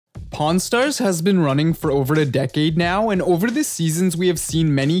Pawn Stars has been running for over a decade now, and over the seasons we have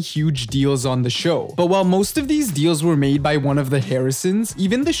seen many huge deals on the show. But while most of these deals were made by one of the Harrisons,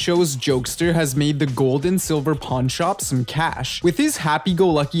 even the show's jokester has made the gold and silver pawn shop some cash. With his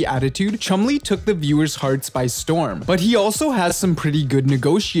happy-go-lucky attitude, Chumlee took the viewers' hearts by storm, but he also has some pretty good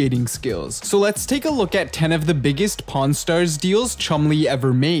negotiating skills. So let's take a look at 10 of the biggest Pawn Stars deals Chumlee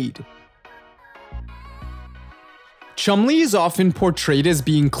ever made. Chumlee is often portrayed as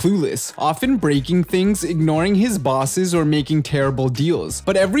being clueless, often breaking things, ignoring his bosses, or making terrible deals.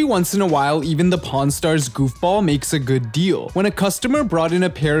 But every once in a while, even the Pawn Stars goofball makes a good deal. When a customer brought in a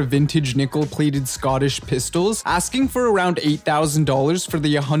pair of vintage nickel-plated Scottish pistols, asking for around $8,000 for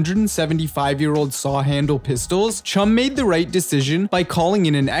the 175-year-old saw-handle pistols, Chum made the right decision by calling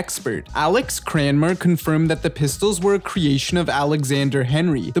in an expert. Alex Cranmer confirmed that the pistols were a creation of Alexander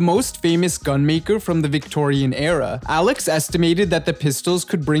Henry, the most famous gunmaker from the Victorian era. Alex estimated that the pistols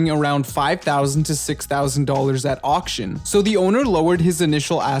could bring around $5,000 to $6,000 at auction, so the owner lowered his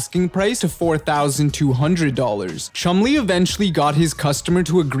initial asking price to $4,200. Chumlee eventually got his customer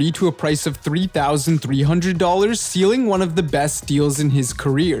to agree to a price of $3,300, sealing one of the best deals in his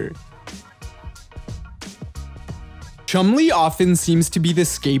career. Chumlee often seems to be the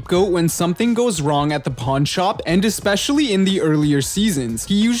scapegoat when something goes wrong at the pawn shop, and especially in the earlier seasons,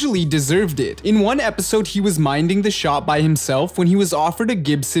 he usually deserved it. In one episode, he was minding the shop by himself when he was offered a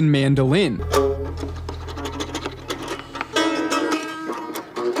Gibson mandolin.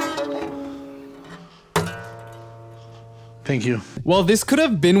 Thank you. While this could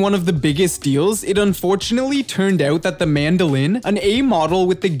have been one of the biggest deals, it unfortunately turned out that the mandolin, an A model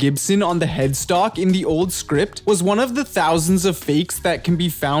with the Gibson on the headstock in the old script, was one of the thousands of fakes that can be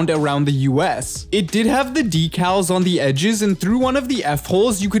found around the US. It did have the decals on the edges, and through one of the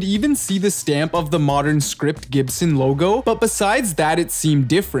F-holes you could even see the stamp of the modern script Gibson logo, but besides that it seemed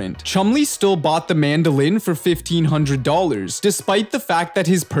different. Chumlee still bought the mandolin for $1,500, despite the fact that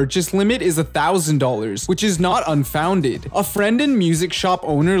his purchase limit is $1,000, which is not unfounded. A friend and music shop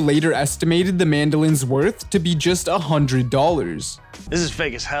owner later estimated the mandolin's worth to be just $100. This is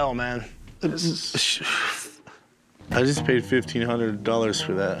fake as hell, man. I just paid $1,500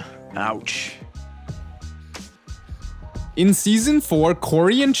 for that. Ouch. In season 4,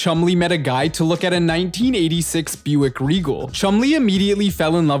 Corey and Chumlee met a guy to look at a 1986 Buick Regal. Chumlee immediately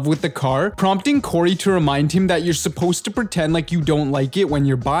fell in love with the car, prompting Corey to remind him that you're supposed to pretend like you don't like it when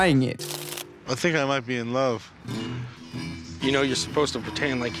you're buying it. I think I might be in love. You know you're supposed to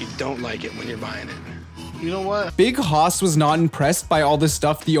pretend like you don't like it when you're buying it. You know what? Big Hoss was not impressed by all the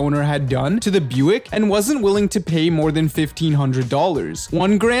stuff the owner had done to the Buick and wasn't willing to pay more than $1,500,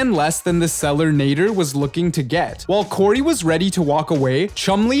 $1,000 less than the seller Nader was looking to get. While Corey was ready to walk away,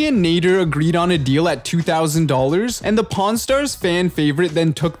 Chumlee and Nader agreed on a deal at $2,000, and the Pawn Stars fan favorite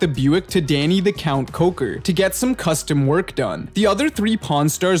then took the Buick to Danny the Count Coker to get some custom work done. The other 3 Pawn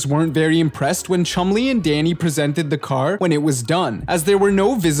Stars weren't very impressed when Chumlee and Danny presented the car when it was done, as there were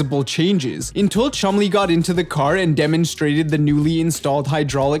no visible changes, until Chumlee got into the car and demonstrated the newly installed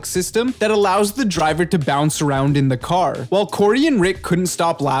hydraulic system that allows the driver to bounce around in the car. While Corey and Rick couldn't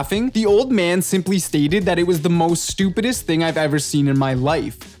stop laughing, the old man simply stated that it was the most stupidest thing I've ever seen in my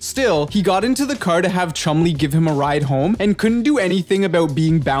life. Still, he got into the car to have Chumlee give him a ride home and couldn't do anything about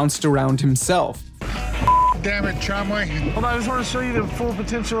being bounced around himself. Damn it, Chumlee. Hold on, I just want to show you the full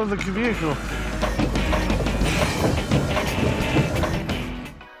potential of the vehicle.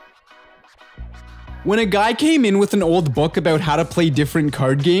 When a guy came in with an old book about how to play different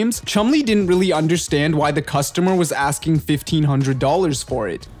card games, Chumlee didn't really understand why the customer was asking $1,500 for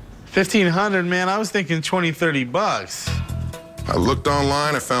it. $1,500, man, I was thinking 20, 30 bucks. I looked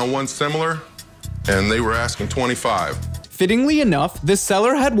online, I found one similar, and they were asking 25. Fittingly enough, the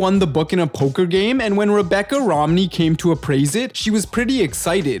seller had won the book in a poker game, and when Rebecca Romney came to appraise it, she was pretty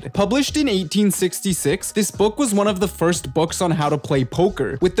excited. Published in 1866, this book was one of the first books on how to play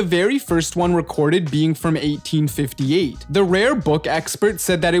poker, with the very first one recorded being from 1858. The rare book expert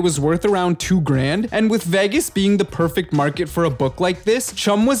said that it was worth around $2,000, and with Vegas being the perfect market for a book like this,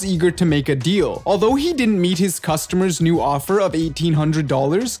 Chum was eager to make a deal. Although he didn't meet his customer's new offer of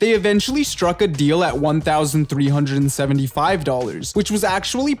 $1,800, they eventually struck a deal at $1,375. Which was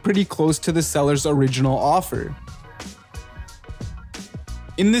actually pretty close to the seller's original offer.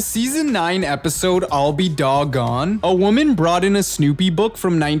 In the season 9 episode I'll Be Doggone, a woman brought in a Snoopy book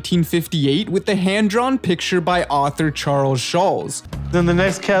from 1958 with the hand-drawn picture by author Charles Schulz. Then the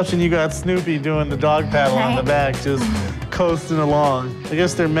next caption, you got Snoopy doing the dog paddle on the back, just coasting along. I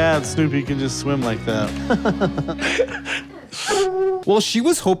guess they're mad Snoopy can just swim like that. While she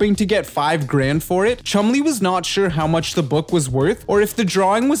was hoping to get $5 grand for it, Chumlee was not sure how much the book was worth or if the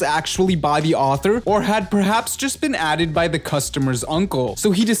drawing was actually by the author or had perhaps just been added by the customer's uncle.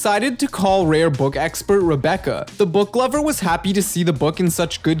 So he decided to call rare book expert Rebecca. The book lover was happy to see the book in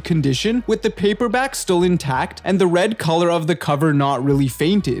such good condition, with the paperback still intact and the red color of the cover not really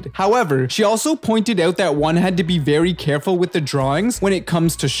fainted. However, she also pointed out that one had to be very careful with the drawings when it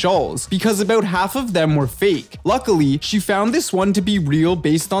comes to shawls, because about half of them were fake. Luckily, she found this one to be real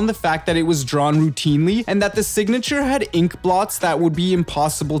based on the fact that it was drawn routinely and that the signature had ink blots that would be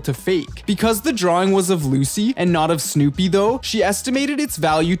impossible to fake. Because the drawing was of Lucy and not of Snoopy though, she estimated its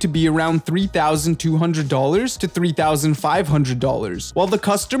value to be around $3,200 to $3,500. While the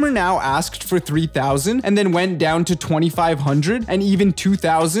customer now asked for $3,000 and then went down to $2,500 and even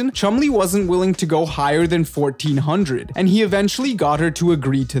 $2,000, Chumlee wasn't willing to go higher than $1,400, and he eventually got her to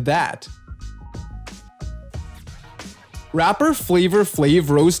agree to that. Rapper Flavor Flav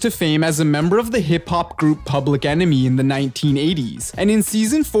rose to fame as a member of the hip-hop group Public Enemy in the 1980s, and in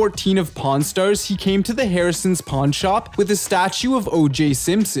season 14 of Pawn Stars, he came to the Harrison's pawn shop with a statue of O.J.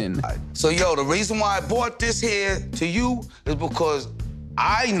 Simpson. So yo, the reason why I brought this here to you is because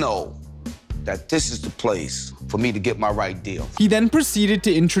I know that this is the place for me to get my right deal. He then proceeded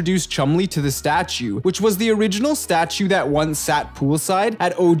to introduce Chumlee to the statue, which was the original statue that once sat poolside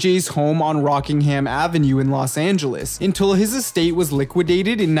at OJ's home on Rockingham Avenue in Los Angeles, until his estate was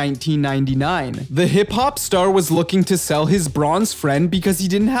liquidated in 1999. The hip-hop star was looking to sell his bronze friend because he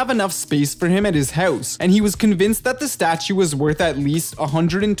didn't have enough space for him at his house, and he was convinced that the statue was worth at least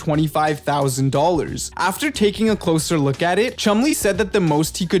 $125,000. After taking a closer look at it, Chumlee said that the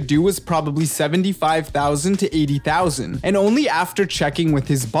most he could do was probably $75,000 to $80,000, and only after checking with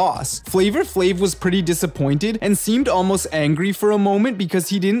his boss. Flavor Flav was pretty disappointed and seemed almost angry for a moment because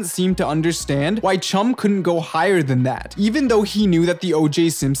he didn't seem to understand why Chum couldn't go higher than that, even though he knew that the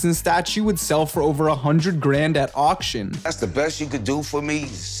O.J. Simpson statue would sell for over $100 grand at auction. That's the best you could do for me,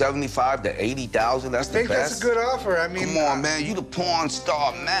 $75,000 to $80,000. That's the best. I think that's a good offer. I mean, come on, man, you the pawn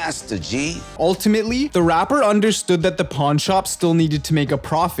star master, G. Ultimately, the rapper understood that the pawn shop still needed to make a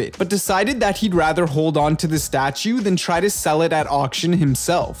profit, but decided that he'd rather hold on to the statue than try to sell it at auction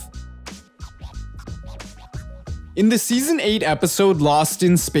himself. In the season 8 episode Lost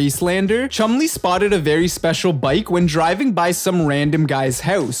in Spacelander, Chumlee spotted a very special bike when driving by some random guy's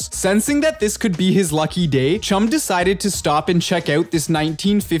house. Sensing that this could be his lucky day, Chum decided to stop and check out this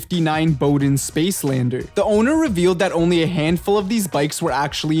 1959 Bowden Spacelander. The owner revealed that only a handful of these bikes were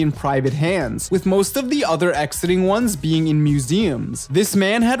actually in private hands, with most of the other exiting ones being in museums. This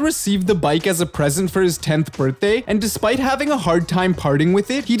man had received the bike as a present for his 10th birthday, and despite having a hard time parting with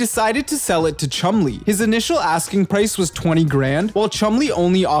it, he decided to sell it to Chumlee. His initial asking price was 20 grand, while Chumlee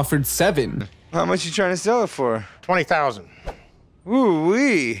only offered 7. how much you trying to sell it for? 20,000.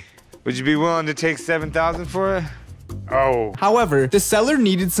 Ooh-wee. Would you be willing to take 7,000 for it? Oh. However, the seller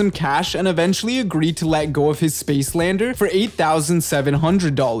needed some cash and eventually agreed to let go of his Spacelander for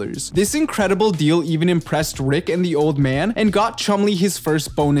 $8,700. This incredible deal even impressed Rick and the old man and got Chumlee his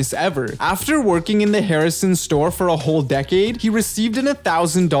first bonus ever. After working in the Harrison store for a whole decade, he received an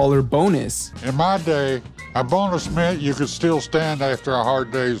 $1,000 bonus. In my day, a bonus meant you could still stand after a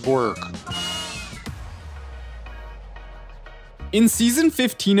hard day's work. In season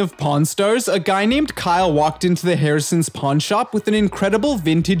 15 of Pawn Stars, a guy named Kyle walked into the Harrison's pawn shop with an incredible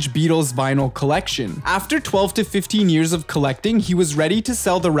vintage Beatles vinyl collection. After 12 to 15 years of collecting, he was ready to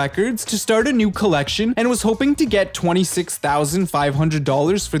sell the records to start a new collection and was hoping to get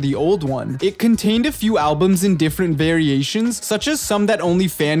 $26,500 for the old one. It contained a few albums in different variations, such as some that only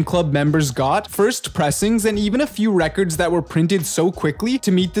fan club members got, first pressings, and even a few records that were printed so quickly to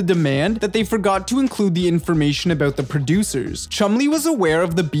meet the demand that they forgot to include the information about the producers. Chumlee was aware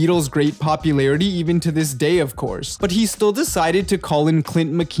of the Beatles' great popularity even to this day, of course, but he still decided to call in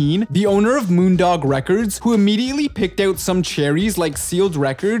Clint McKean, the owner of Moondog Records, who immediately picked out some cherries like sealed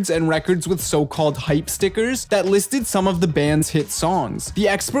records and records with so-called hype stickers that listed some of the band's hit songs. The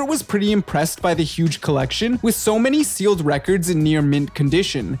expert was pretty impressed by the huge collection, with so many sealed records in near mint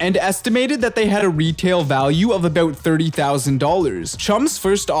condition, and estimated that they had a retail value of about $30,000. Chum's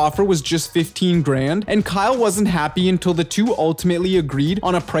first offer was just 15 grand, and Kyle wasn't happy until the two ultimately agreed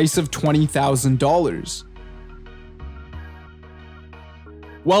on a price of $20,000.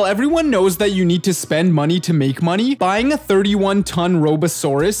 While everyone knows that you need to spend money to make money, buying a 31-ton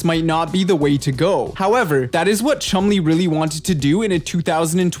Robosaurus might not be the way to go. However, that is what Chumlee really wanted to do in a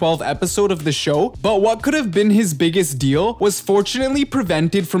 2012 episode of the show, but what could have been his biggest deal was fortunately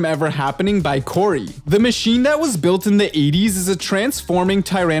prevented from ever happening by Corey. The machine that was built in the 80s is a transforming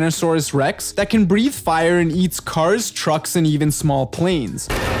Tyrannosaurus Rex that can breathe fire and eats cars, trucks, and even small planes.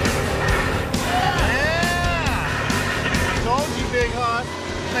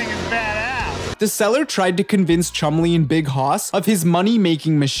 The seller tried to convince Chumlee and Big Hoss of his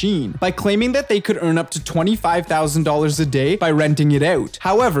money-making machine by claiming that they could earn up to $25,000 a day by renting it out.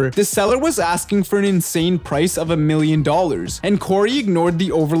 However, the seller was asking for an insane price of $1 million, and Corey ignored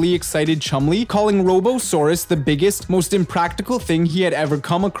the overly excited Chumlee, calling Robosaurus the biggest, most impractical thing he had ever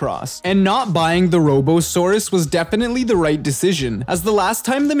come across. And not buying the Robosaurus was definitely the right decision, as the last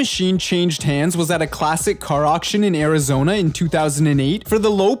time the machine changed hands was at a classic car auction in Arizona in 2008 for the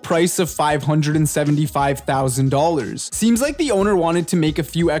low price of $575,000. Seems like the owner wanted to make a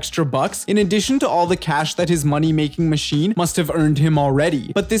few extra bucks in addition to all the cash that his money-making machine must have earned him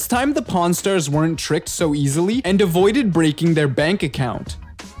already. But this time the Pawn Stars weren't tricked so easily and avoided breaking their bank account.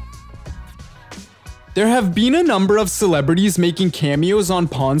 There have been a number of celebrities making cameos on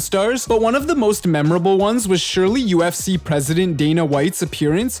Pawn Stars, but one of the most memorable ones was surely UFC President Dana White's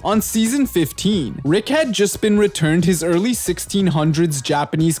appearance on season 15. Rick had just been returned his early 1600s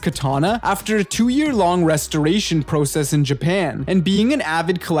Japanese katana after a 2-year-long restoration process in Japan, and being an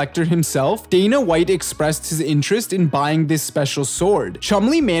avid collector himself, Dana White expressed his interest in buying this special sword.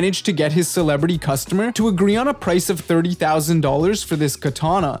 Chumlee managed to get his celebrity customer to agree on a price of $30,000 for this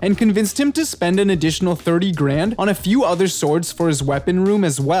katana, and convinced him to spend an additional $30 grand on a few other swords for his weapon room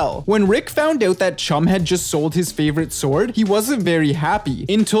as well. When Rick found out that Chum had just sold his favorite sword, he wasn't very happy,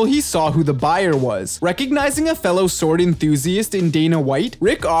 until he saw who the buyer was. Recognizing a fellow sword enthusiast in Dana White,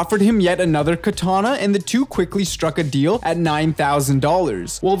 Rick offered him yet another katana, and the two quickly struck a deal at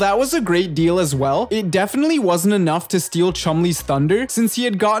 $9,000. While that was a great deal as well, it definitely wasn't enough to steal Chumlee's thunder, since he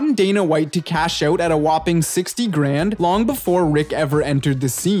had gotten Dana White to cash out at a whopping $60 grand long before Rick ever entered the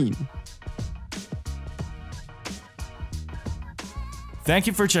scene. Thank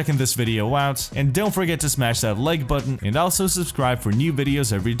you for checking this video out, and don't forget to smash that like button and also subscribe for new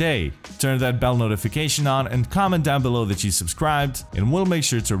videos every day. Turn that bell notification on and comment down below that you subscribed, and we'll make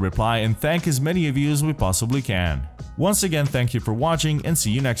sure to reply and thank as many of you as we possibly can. Once again, thank you for watching and see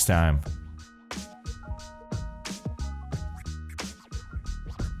you next time.